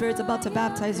Holy Spirit's about to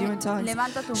baptize you in tongues.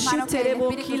 Levanta tus manos que el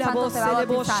Shutelebo Espíritu kilabo Santo te va a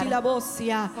silebo bautizar. shilabo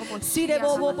sia.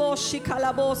 Sirebo bobo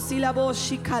shikalabo silabo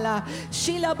shikala.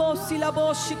 Shilabo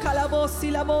silabo shikalabo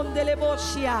silamon delebo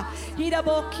shia.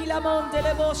 Hirabo kilamon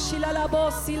delebo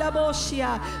shilalabo silabo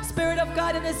shia. Spirit of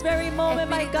God, in this very moment,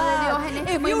 my Espíritu de Dios, God, en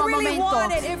este if you mismo really momento,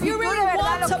 want it, if si you tú really de verdad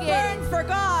want lo to quieres, burn for si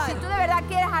God, tú de verdad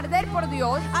quieres arder por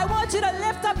Dios, I want you to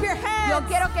lift up your yo hands,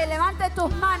 quiero que levantes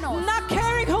tus manos, not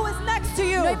caring who is next to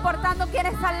you, no importando quién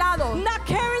está al lado, not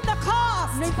caring the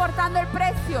cost. no importando el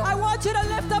precio. I want you to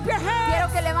lift up your Quiero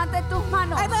hands, que levantes tus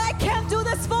manos. and I can't do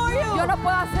this for you. Yo no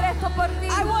puedo hacer esto por ti.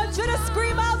 I want you to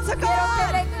scream out to Quiero que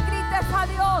le God grites a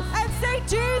Dios and say,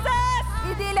 Jesus,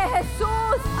 y dile,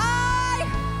 Jesús, I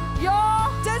yo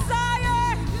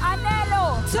desire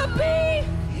anhelo to be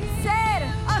ser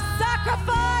a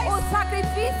sacrifice un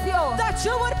sacrificio that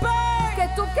you would burn, que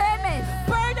tú quemes,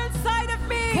 burn inside of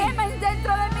me, quemes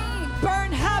dentro de mí,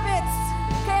 burn habits,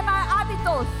 quema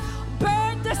hábitos,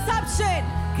 burn deception,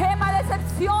 quema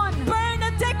decepción, burn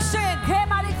addiction,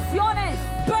 quema adicciones,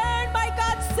 burn my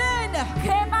God sin,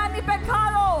 quema mi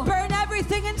pecado, burn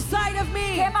everything inside of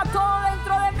me, quema todo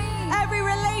dentro de mí, every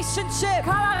relationship,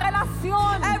 cada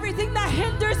relación, everything that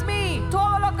hinders me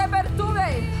todo lo que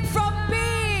perturbe from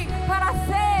being para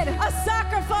hacer a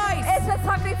sacrifice, ese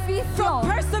sacrificio from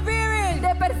persevering,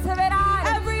 de perseverar,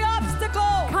 every obstacle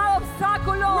cada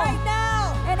obstáculo right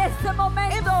now en este in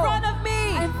momento front of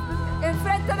me,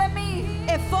 enfrente de mí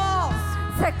it falls,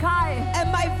 se cae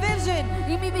and my vision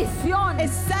y mi visión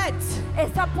is set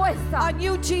está puesta on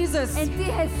you, Jesus, en ti,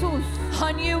 Jesús,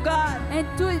 on you, God. en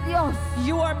tu Dios.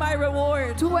 You are my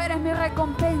reward. Tú eres mi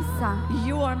recompensa,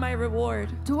 You are my reward,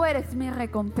 tú eres mi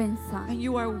recompensa and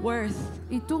you are worth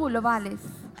y tú lo vales.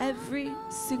 every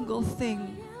single thing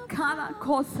Cada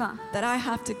cosa that I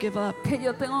have to give up, que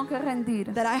yo tengo que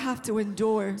rendir, that I have to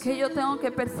endure, que yo tengo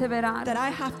que perseverar, that I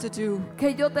have to do.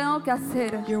 que yo tengo que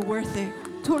hacer, You're worth it.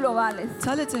 tú lo vales.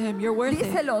 Tell it to him. You're worth it.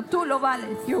 Díselo, tú lo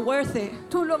vales. You're worth it.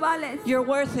 Tú lo vales. You're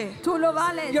worth it. Tú lo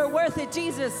vales. You're worth it,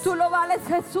 Jesus. Tú lo vales,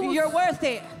 Jesús. You're worth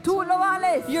it. Tú lo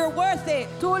vales. You're worth it.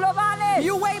 Tú lo vales.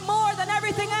 You weigh more than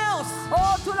everything else.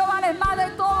 Oh, tú lo vales más de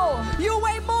todo. You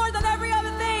weigh more than every other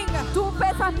thing. Tú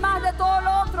pesas más de todo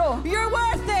lo otro. You're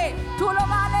worth it. Tú lo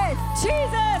vales.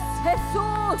 Jesus,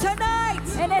 Jesús, tonight,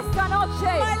 en esta noche,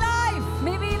 my life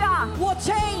mi vida will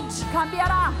change.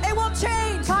 cambiará. It will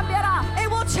change. Cambiará. It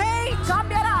will change.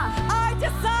 Cambiará. I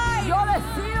decide Yo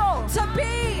decido to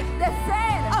be de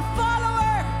ser a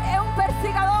follower, un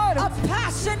persigador a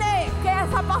passionate, que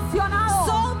es apasionado,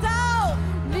 sold out,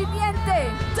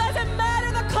 viviente, doesn't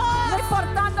matter the no cost,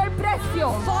 importando el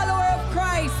precio. follower of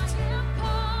Christ.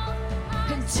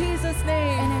 In Jesus' En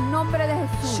name. el nombre de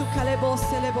Jesús. Shukalebo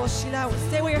selebo shila.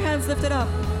 Stay with your hands lifted up.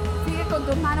 Sigue con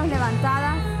tus manos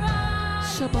levantadas.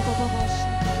 Shababababosh.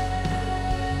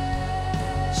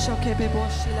 Shokebebo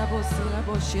shilabo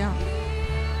silabo shia.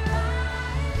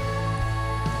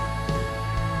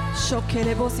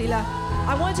 Shokelebo sila.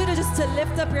 I want you to just to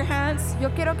lift up your hands, Yo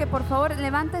quiero que por favor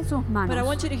levanten sus but I manos.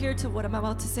 want you to hear to what I'm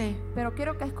about to say. Pero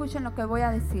quiero que escuchen lo que voy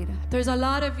a decir. There's a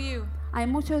lot of you Hay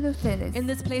muchos de ustedes in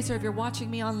this place, or if you're watching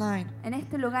me online, en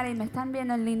este lugar y me están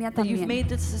viendo en línea that you've también, made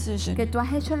this decision que tú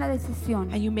has hecho la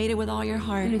decisión and you made it with all your y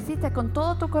heart, lo hiciste con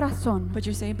todo tu corazón, but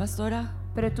you're saying, Pastora,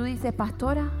 pero tú dices,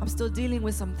 pastora, I'm still dealing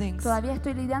with some things. todavía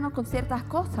estoy lidiando con ciertas I'm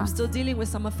cosas, still dealing with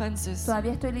some offenses.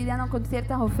 todavía estoy lidiando con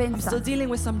ciertas I'm still ofensas, dealing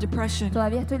with some depression.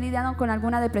 todavía estoy lidiando con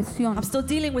alguna depresión, I'm still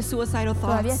dealing with suicidal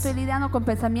todavía thoughts. estoy lidiando con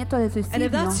pensamientos de And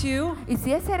if suicidio. that's you, Y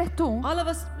si ese eres tú, all of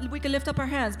us, we can lift up our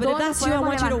hands. But if Todos that's you, I podemos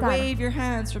want you to levantar. wave your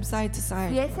hands from side to si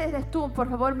side. ese eres tú, por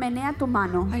favor, menea tu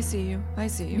mano. I see you. I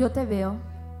see you. Yo te veo.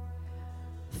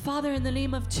 Father, in the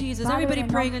name of Jesus, Padre, everybody en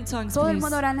el praying nom- in tongues, Todo el please.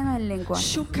 mundo orando en lengua.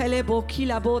 Shukelebo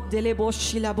kilabo delebo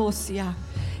shilabosia.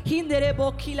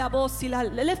 Hinderebo kilabo sila.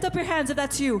 Lift up your hands if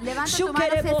that's you. Levanta tu mano si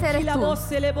Shukelebo ese eres tú. kilabo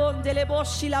selebo delebo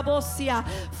shilabosia.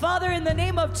 Father, in the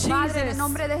name of Padre, en el Jesus.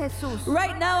 nombre de Jesús.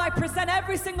 Right now, I present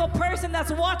every single person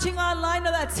that's watching online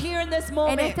or that's here in this En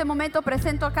moment este momento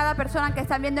presento a cada persona que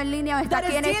está viendo en línea o está that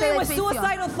aquí is en este dealing with edificio,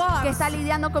 suicidal que thoughts, está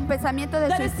lidiando con pensamientos de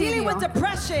that is dealing suicidio, with que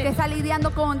depression, está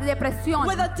lidiando con depresión,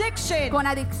 with addiction, con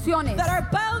adicciones, that are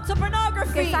bound to que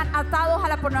pornography, están atados a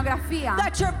la pornografía,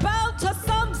 that you're bound to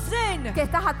some sin, que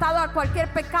estás atado a cualquier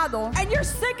pecado and you're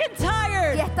sick and y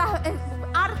tired estás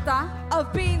harta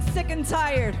of being sick and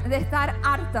tired. de estar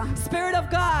harta. Spirit of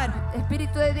God,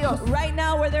 Espíritu de Dios, right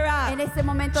now where they're at, en este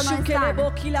momento no están.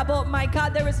 Shukelebo kilabo. My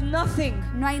God, there is nothing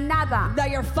No hay nada that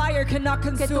your fire cannot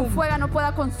que tu consume. fuego no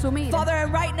pueda consumir. Father,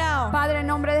 and right now, Padre, en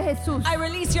nombre de Jesús, I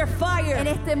release your fire en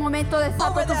este momento desato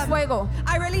over tu them. fuego.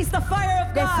 I release the fire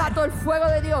of God Desato el fuego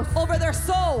de Dios over their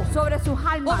soul, sobre sus over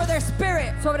almas, their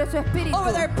spirit, sobre su espíritu,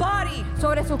 over their body,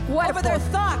 sobre sus over their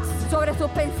cuerpos, thoughts. sobre sus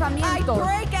I pensamientos.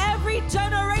 break every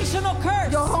generational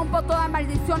curse Yo rompo toda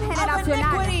maldición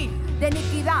generacional iniquity de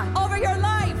iniquidad over your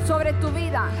life. sobre tu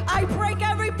vida. I break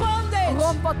every bondage.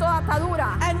 Rompo toda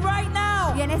atadura. And right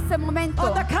now, Y en este momento,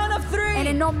 on the count of en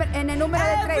el three, número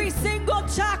de every 3, single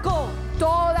shackle,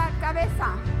 toda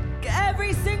cabeza,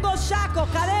 every single shackle,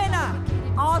 cadena,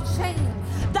 all chains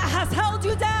that has held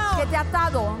you que down, te ha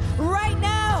atado, right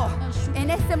now, en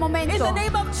este in momento, the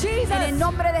name of en el Jesus.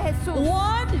 nombre de Jesús.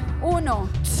 1, 1,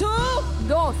 2,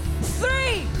 2,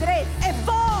 3. 3, It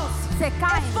falls. se It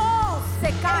caen, falls. se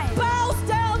It caen, bows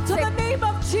down to Se- the name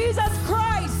of Jesus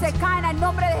Christ. se caen al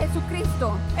nombre de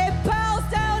Jesucristo, It bows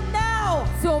down now.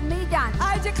 se humillan.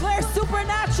 I declare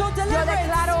supernatural Yo deliverance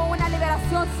declaro una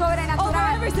liberación over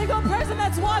sobrenatural every single person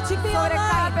that's watching me sobre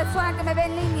cada online. persona que me ve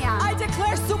en línea. I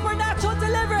declare supernatural Yo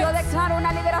deliverance. declaro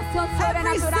una liberación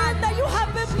Every sin sobrenatural. that you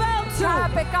have been bound Cada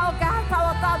to, pecado que has estado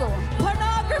atado,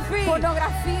 pornography,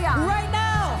 pornografía, right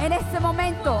now, en este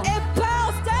momento it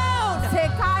bows down se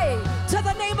cae to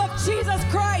the name of Jesus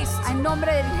Christ. en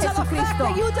nombre de To the fact Jesucristo.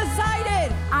 that you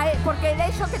decided Porque el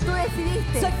hecho que tú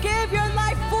decidiste to give your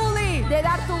life fully de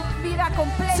dar tu vida to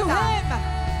completa Him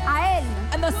a Él,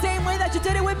 in the same way that you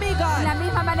did it with me, en la God.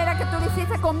 misma manera que tú lo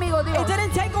hiciste conmigo, Dios. It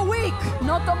didn't take a week.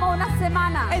 No tomó una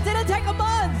semana, It didn't take a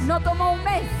month. no tomó un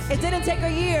mes, It didn't take a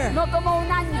year. no tomó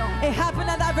un año. It happened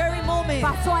at that very moment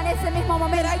Pasó en ese mismo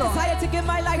that I momento decided to give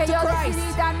my life que to yo Christ.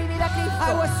 decidí dar mi vida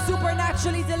a I was Cristo.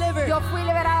 supernaturally delivered Yo fui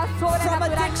liberada from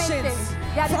sobrenaturalmente addictions,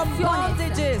 de from adicciones,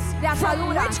 bondages, de from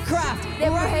ataduras, witchcraft. de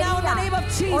Right now, in the name of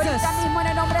brujería. Jesus, Ahorita mismo en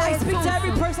el nombre de I speak to every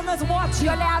Jesús. person that's watching,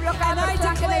 Yo le hablo a cada and I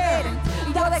persona que me declare ve,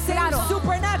 y yo that same declaro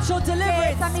supernatural que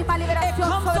deliverance, esa misma it liberación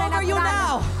comes over you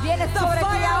now. sobrenatural viene The sobre ti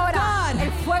fire of ahora. God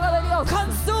El fuego de Dios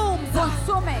consumes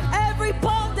consume every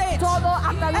bondage, todo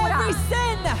atadura, every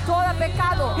sin, todo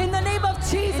pecado in the name of en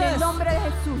el Jesus. nombre de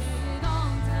Jesús.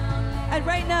 And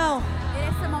right now,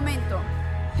 En este momento,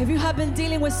 if you have been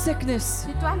dealing with sickness,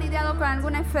 si tú has lidiado con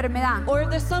alguna enfermedad or if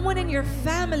there's someone in your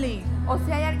family o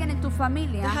si hay alguien en tu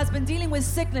familia that has been dealing with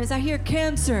sickness, I hear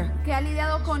cancer, que ha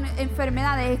lidiado con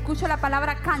enfermedades, escucho la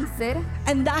palabra cáncer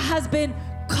and that has been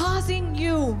causing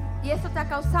you y eso te ha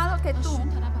causado que tú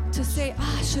to say,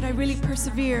 should I really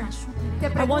persevere? te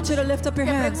I want you to preguntes, lift up your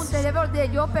hands. ¿debo de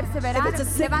yo perseverar? If it's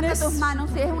a Levanta sickness, tus manos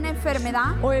si es una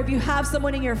enfermedad Or if you have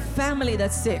someone in your family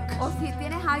that's sick, o si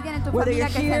tienes a alguien en tu whether familia you're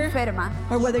que está here enferma,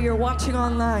 or whether you're watching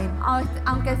online,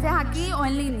 aunque seas aquí o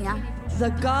en línea. the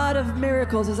God of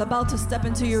miracles is about to step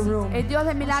into your room. El Dios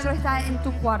de milagro está en tu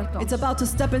cuarto. It's about to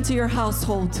step into your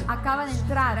household. Acaba de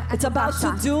entrar a It's tu about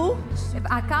casa. to do,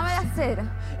 Acaba de hacer,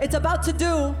 it's about to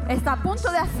do está a punto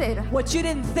de hacer what you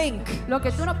didn't think lo que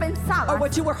tú no or pensabas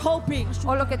what you were hoping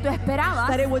o lo que tú esperabas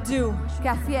that it would do. que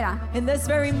hiciera. In this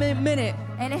very minute,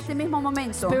 En este mismo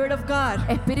momento, Spirit of God,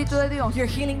 Espíritu de Dios, your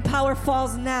healing power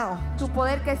falls now tu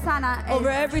poder que sana over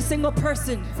every single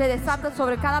person se desata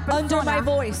sobre cada under my persona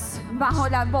voice. bajo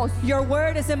la voz. Your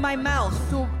word is in my mouth.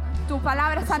 Tu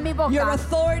palabra está en mi boca. Your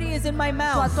authority is in my Tu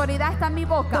mouth. autoridad está en mi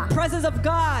boca. The presence of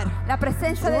God, La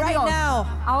presencia de right Dios now,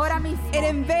 ahora mismo it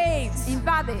invades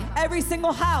invade every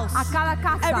single house, a cada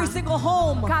casa, every single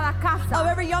home cada of casa,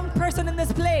 every young person in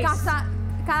this place.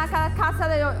 cada casa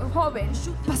de joven.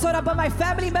 Pastora, but my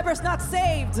family member's not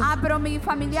saved. Pero mi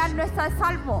familiar no está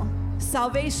salvo.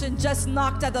 Salvation just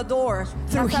knocked at the door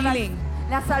through healing.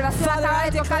 La salvación Father, acaba I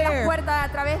de tocar declare las puertas a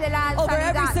través de la over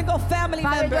every sanidad. single family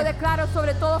Padre, yo member, declaro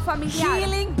sobre todo familiar.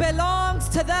 healing belongs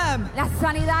to them. La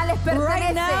sanidad les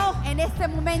pertenece now, en este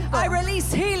momento. I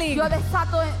release healing, Yo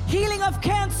desato healing of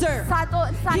cancer, healing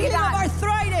of sanidad.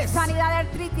 arthritis, Sanidad de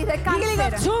artritis, de healing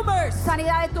of cáncer. tumors.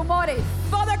 Sanidad de tumores.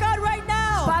 Father God, right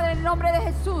now, Padre, en el nombre de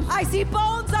Jesús. I see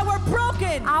bones that were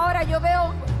broken. Ahora yo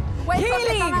veo huesos que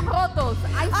Healing. estaban rotos.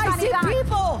 Hay I see sanidad.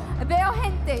 people Veo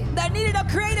gente that needed a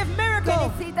creative que miracle.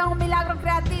 necesita un milagro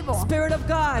creativo. Spirit of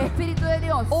God, Espíritu de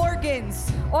Dios. organs,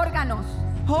 Órganos,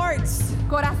 hearts,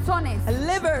 corazones,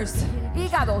 livers.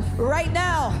 hígados. Right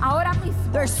now, Ahora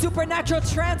mismo there's supernatural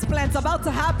transplants about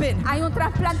to happen. hay un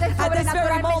trasplante this very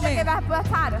sobrenaturalmente que va a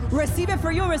pasar. Receive it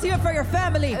for you, receive it for your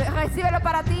family. Recíbelo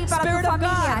para ti y para Spirit tu of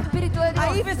familia. God. Espíritu de I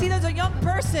Dios. even see there's a young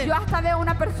person. Yo hasta veo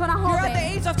una persona You're at the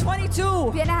joven. age of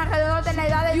 22. Tienes alrededor de la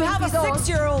edad de You have a 22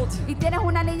 6-year-old, y tienes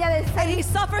una niña de and he 6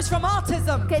 suffers from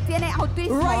autism. que tiene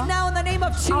autismo. Right now, in the name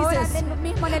of Ahora Jesus,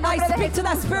 mismo en el I nombre de speak to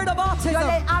that Jesús. spirit of Yo autism.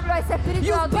 le hablo a ese espíritu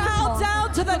You de autismo. bow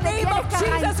down to the Tú te name of tienes que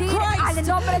Jesus rendir Christ. al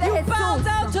nombre de You bow Jesús.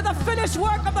 down to the finished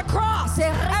work of the cross. Te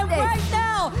And rindes. right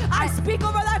now, I speak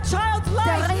over that child's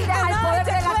life. rindes And al I poder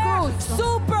de la declare cruz. Y yo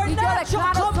supernatural,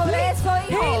 declaro sobre complete eso,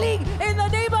 hijo. healing in the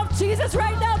name of Jesus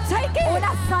right now. Take it.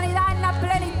 Una sanidad en la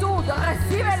plenitud.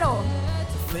 Recíbelo.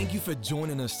 Thank you for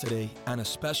joining us today, and a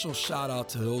special shout out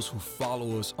to those who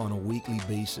follow us on a weekly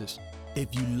basis.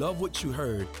 If you love what you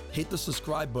heard, hit the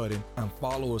subscribe button and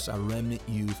follow us at Remnant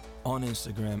Youth on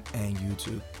Instagram and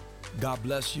YouTube. God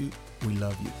bless you. We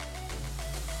love you.